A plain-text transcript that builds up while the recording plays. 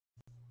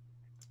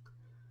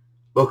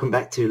Welcome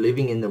back to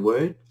Living in the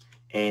Word,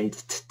 and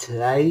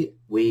today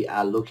we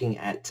are looking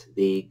at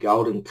the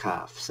golden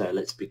calf. So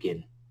let's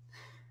begin.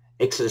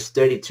 Exodus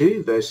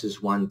 32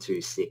 verses 1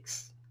 to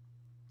 6.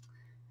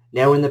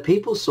 Now when the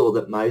people saw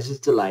that Moses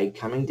delayed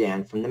coming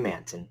down from the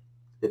mountain,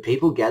 the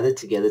people gathered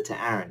together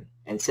to Aaron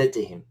and said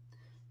to him,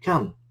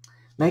 "Come,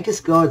 make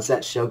us gods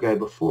that shall go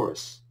before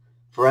us.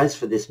 For as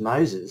for this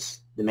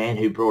Moses, the man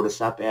who brought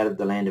us up out of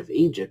the land of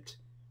Egypt,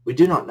 we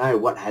do not know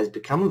what has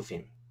become of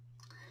him."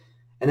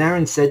 And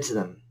Aaron said to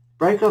them,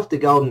 "Break off the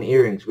golden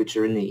earrings which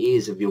are in the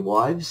ears of your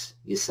wives,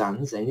 your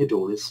sons, and your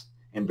daughters,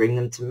 and bring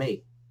them to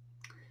me."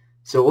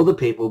 So all the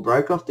people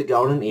broke off the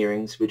golden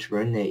earrings which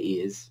were in their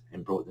ears,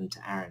 and brought them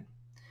to Aaron.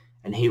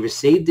 And he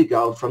received the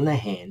gold from their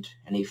hand,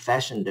 and he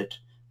fashioned it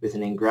with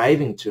an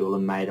engraving tool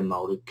and made a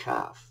moulded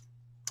calf.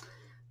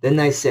 Then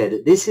they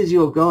said, "This is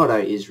your God, O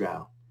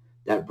Israel,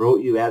 that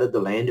brought you out of the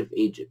land of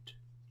Egypt."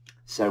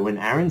 So when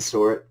Aaron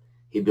saw it,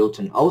 he built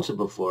an altar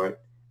before it,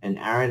 and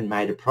Aaron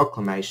made a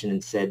proclamation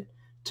and said,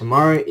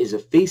 "Tomorrow is a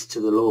feast to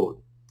the Lord."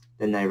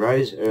 Then they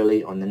rose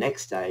early on the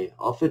next day,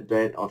 offered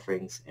burnt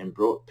offerings, and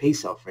brought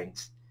peace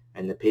offerings,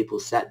 and the people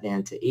sat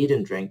down to eat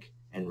and drink,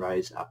 and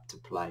rose up to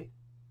play.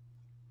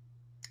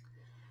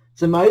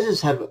 So Moses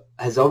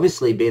has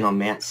obviously been on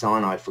Mount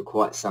Sinai for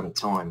quite some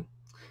time,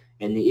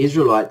 and the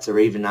Israelites are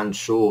even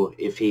unsure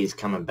if he is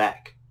coming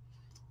back.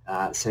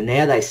 So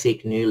now they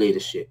seek new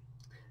leadership.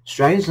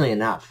 Strangely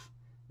enough,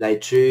 they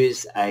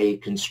choose a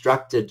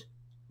constructed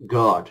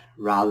God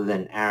rather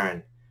than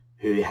Aaron,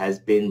 who has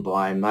been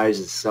by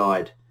Moses'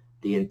 side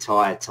the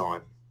entire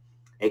time.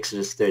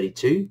 Exodus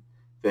 32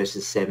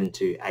 verses 7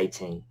 to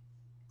 18.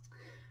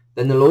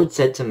 Then the Lord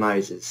said to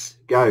Moses,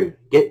 "Go,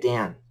 get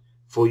down,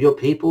 for your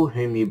people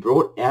whom you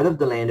brought out of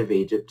the land of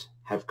Egypt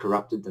have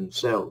corrupted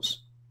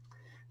themselves.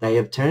 They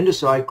have turned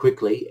aside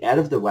quickly out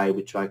of the way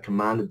which I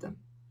commanded them.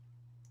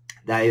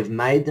 They have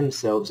made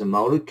themselves a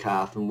moulded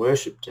calf and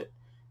worshipped it,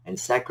 and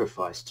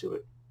sacrificed to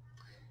it,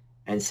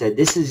 and said,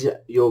 'This is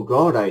your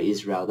God, O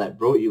Israel, that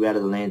brought you out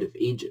of the land of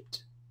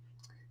Egypt.'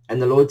 And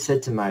the Lord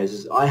said to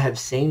Moses, 'I have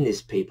seen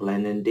this people,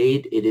 and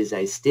indeed it is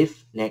a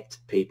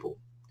stiff-necked people.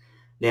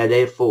 Now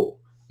therefore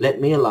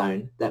let me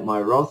alone, that my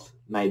wrath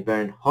may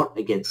burn hot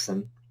against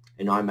them,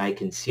 and I may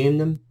consume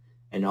them,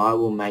 and I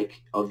will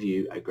make of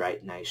you a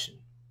great nation.'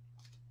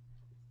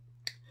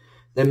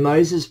 Then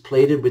Moses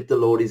pleaded with the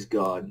Lord his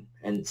God,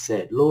 and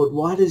said, 'Lord,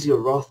 why does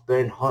your wrath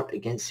burn hot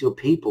against your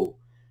people,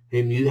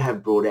 whom you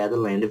have brought out of the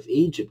land of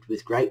Egypt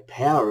with great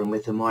power and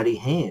with a mighty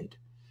hand?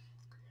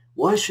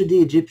 Why should the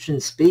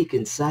Egyptians speak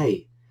and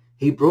say,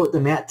 He brought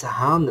them out to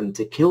harm them,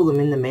 to kill them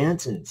in the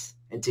mountains,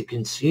 and to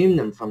consume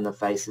them from the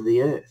face of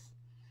the earth?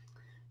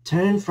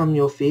 Turn from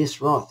your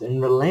fierce wrath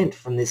and relent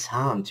from this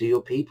harm to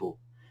your people.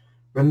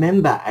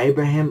 Remember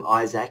Abraham,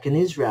 Isaac, and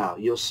Israel,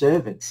 your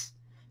servants,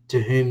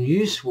 to whom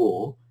you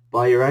swore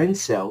by your own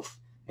self,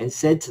 and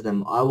said to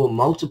them, I will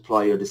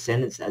multiply your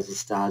descendants as the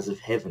stars of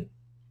heaven.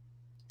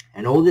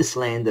 And all this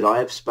land that I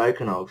have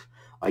spoken of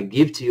I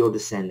give to your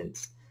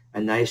descendants,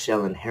 and they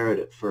shall inherit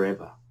it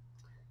forever.'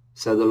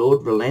 So the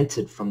Lord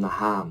relented from the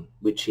harm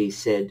which he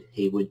said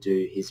he would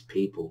do his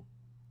people.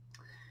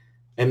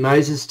 And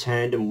Moses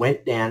turned and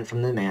went down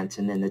from the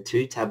mountain, and the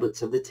 2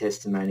 tablets of the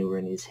testimony were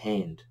in his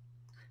hand.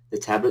 The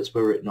tablets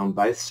were written on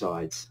both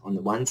sides, on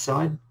the one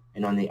side,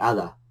 and on the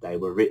other they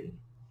were written.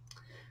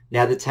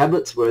 Now the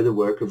tablets were the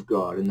work of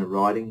God, and the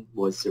writing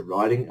was the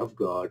writing of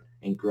God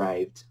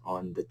engraved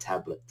on the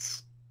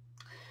tablets.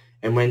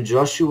 And when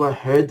Joshua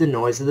heard the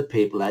noise of the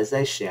people as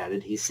they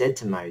shouted, he said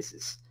to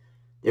Moses,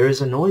 'There is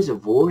a noise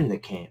of war in the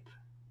camp.'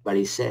 But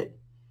he said,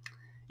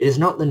 'It is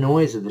not the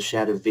noise of the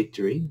shout of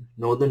victory,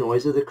 nor the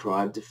noise of the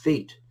cry of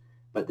defeat,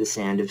 but the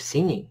sound of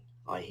singing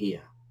I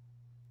hear.'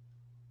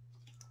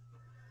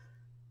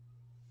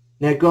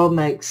 Now God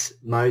makes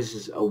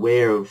Moses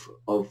aware of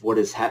what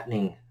is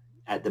happening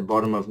at the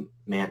bottom of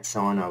Mount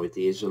Sinai with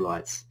the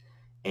Israelites,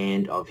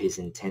 and of his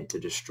intent to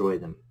destroy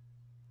them.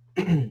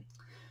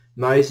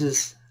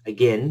 Moses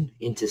again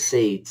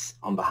intercedes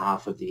on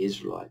behalf of the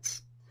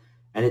Israelites,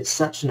 and it's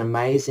such an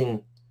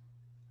amazing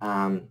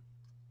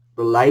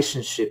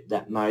relationship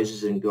that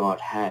Moses and God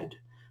had,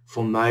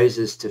 for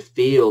Moses to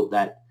feel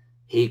that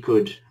he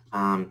could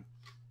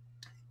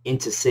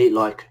intercede.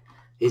 Like,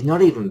 he's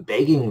not even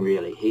begging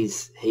really.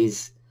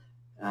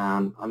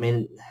 I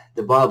mean,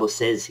 the Bible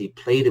says he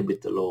pleaded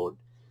with the Lord,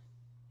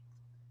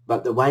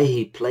 but the way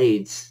he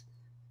pleads,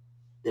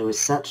 there was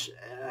such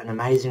an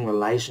amazing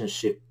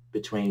relationship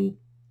between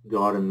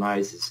God and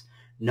Moses.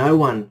 No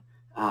one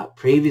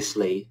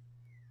previously,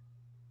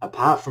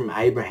 apart from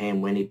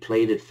Abraham when he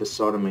pleaded for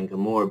Sodom and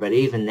Gomorrah, but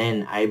even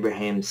then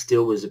Abraham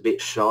still was a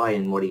bit shy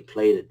in what he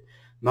pleaded.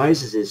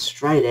 Moses is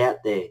straight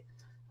out there,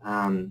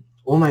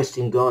 almost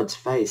in God's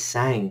face,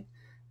 saying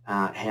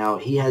how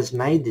he has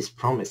made this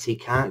promise. He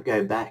can't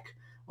go back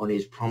on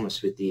his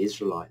promise with the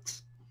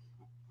Israelites.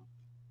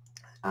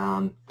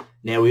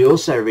 Now we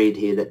also read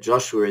here that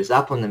Joshua is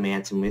up on the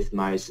mountain with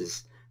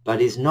Moses, but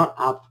is not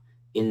up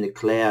in the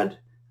cloud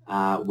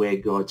where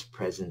God's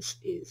presence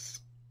is.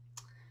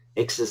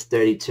 Exodus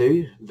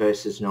 32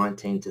 verses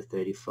 19 to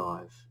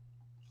 35.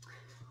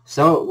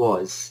 So it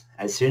was,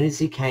 as soon as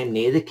he came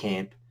near the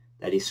camp,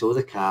 that he saw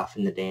the calf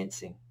and the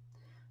dancing.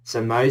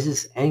 So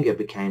Moses' anger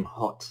became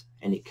hot,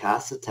 and he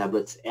cast the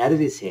tablets out of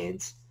his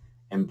hands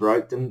and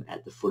broke them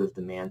at the foot of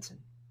the mountain.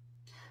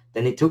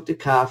 Then he took the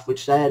calf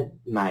which they had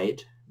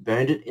made,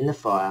 burned it in the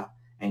fire,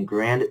 and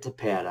ground it to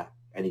powder,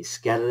 and he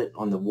scattered it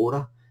on the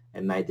water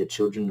and made the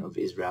children of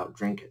Israel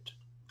drink it.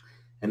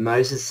 And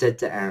Moses said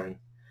to Aaron,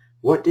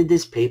 "What did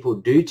this people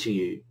do to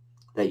you,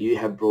 that you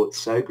have brought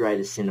so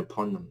great a sin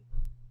upon them?"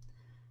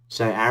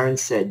 So Aaron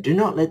said, "Do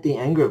not let the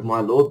anger of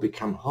my Lord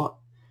become hot.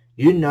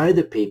 You know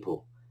the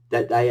people,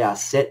 that they are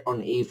set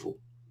on evil.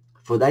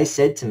 For they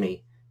said to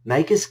me,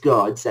 'Make us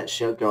gods that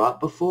shall go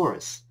up before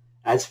us.'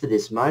 As for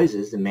this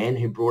Moses, the man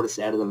who brought us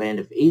out of the land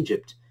of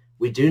Egypt,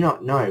 we do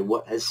not know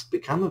what has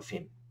become of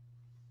him."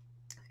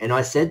 And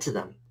I said to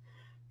them,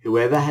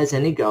 "Whoever has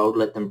any gold,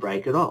 let them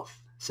break it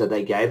off." So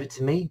they gave it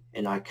to me,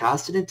 and I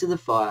cast it into the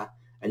fire,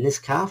 and this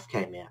calf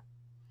came out.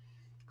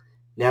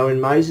 Now when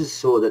Moses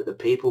saw that the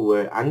people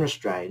were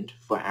unrestrained,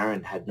 for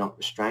Aaron had not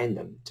restrained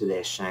them, to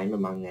their shame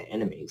among their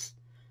enemies,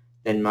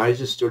 then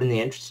Moses stood in the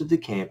entrance of the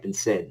camp and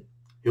said,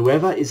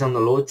 "Whoever is on the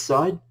Lord's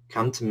side,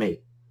 come to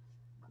me."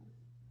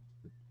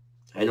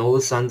 And all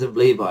the sons of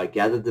Levi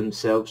gathered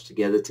themselves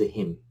together to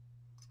him.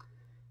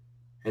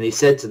 And he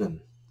said to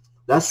them,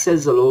 "Thus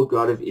says the Lord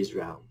God of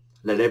Israel,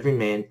 let every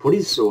man put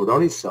his sword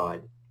on his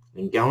side,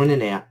 and go in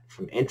and out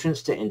from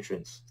entrance to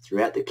entrance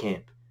throughout the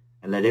camp,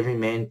 and let every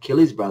man kill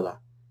his brother,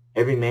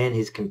 every man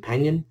his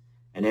companion,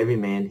 and every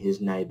man his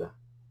neighbor."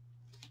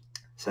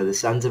 So the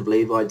sons of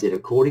Levi did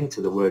according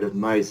to the word of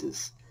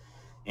Moses,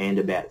 and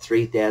about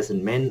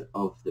 3,000 men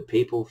of the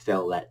people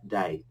fell that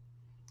day.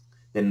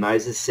 Then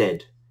Moses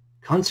said,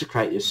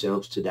 "Consecrate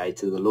yourselves today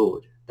to the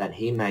Lord, that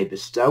he may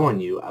bestow on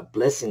you a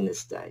blessing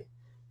this day,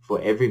 for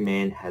every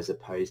man has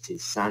opposed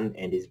his son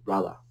and his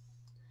brother."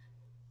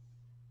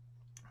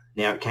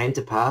 Now it came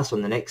to pass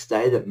on the next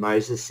day that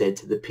Moses said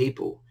to the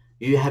people,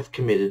 "You have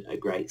committed a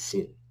great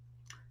sin.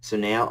 So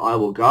now I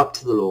will go up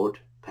to the Lord,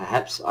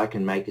 perhaps I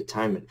can make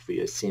atonement for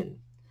your sin."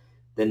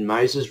 Then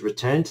Moses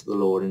returned to the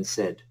Lord and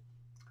said,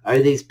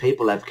 "Oh, these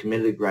people have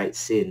committed a great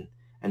sin,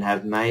 and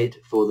have made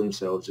for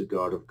themselves a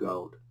god of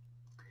gold.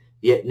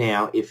 Yet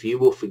now, if you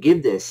will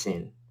forgive their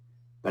sin,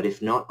 but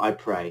if not, I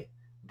pray,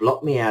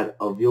 blot me out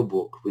of your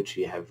book which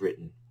you have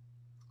written."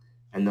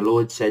 And the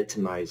Lord said to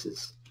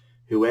Moses,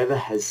 "Whoever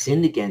has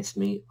sinned against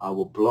me, I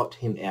will blot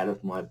him out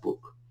of my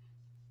book.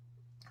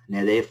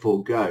 Now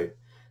therefore go,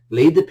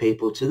 lead the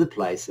people to the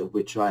place of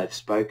which I have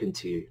spoken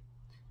to you.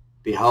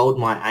 Behold,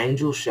 my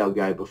angel shall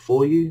go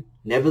before you.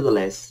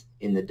 Nevertheless,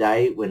 in the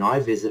day when I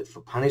visit for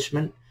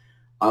punishment,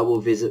 I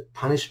will visit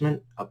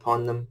punishment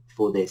upon them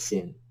for their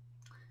sin."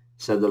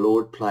 So the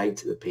Lord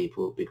plagued the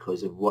people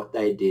because of what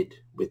they did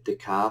with the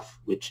calf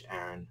which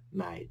Aaron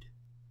made.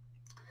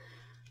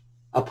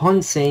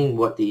 Upon seeing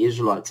what the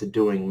Israelites are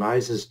doing,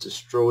 Moses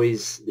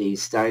destroys the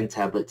stone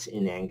tablets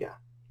in anger.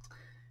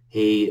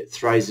 He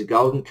throws the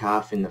golden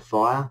calf in the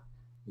fire,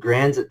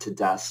 grounds it to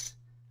dust,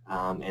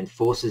 and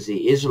forces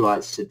the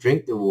Israelites to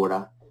drink the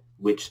water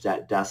which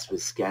that dust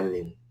was scattered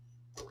in.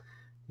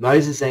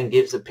 Moses then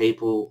gives the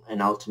people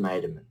an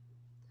ultimatum,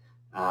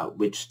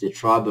 which the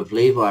tribe of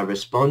Levi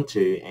respond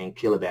to and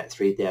kill about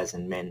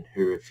 3,000 men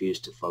who refuse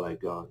to follow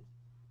God.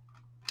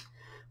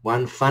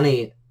 One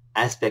funny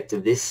aspect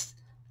of this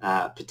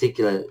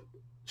particular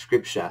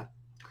scripture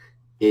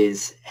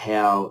is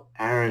how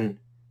Aaron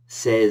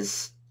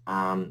says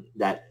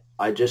that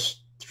I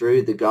just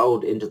threw the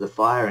gold into the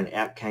fire and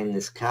out came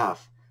this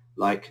calf,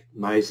 like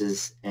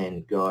Moses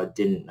and God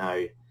didn't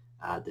know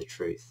the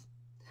truth.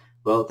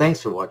 Well,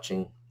 thanks for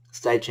watching.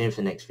 Stay tuned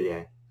for the next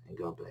video, and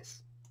God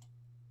bless.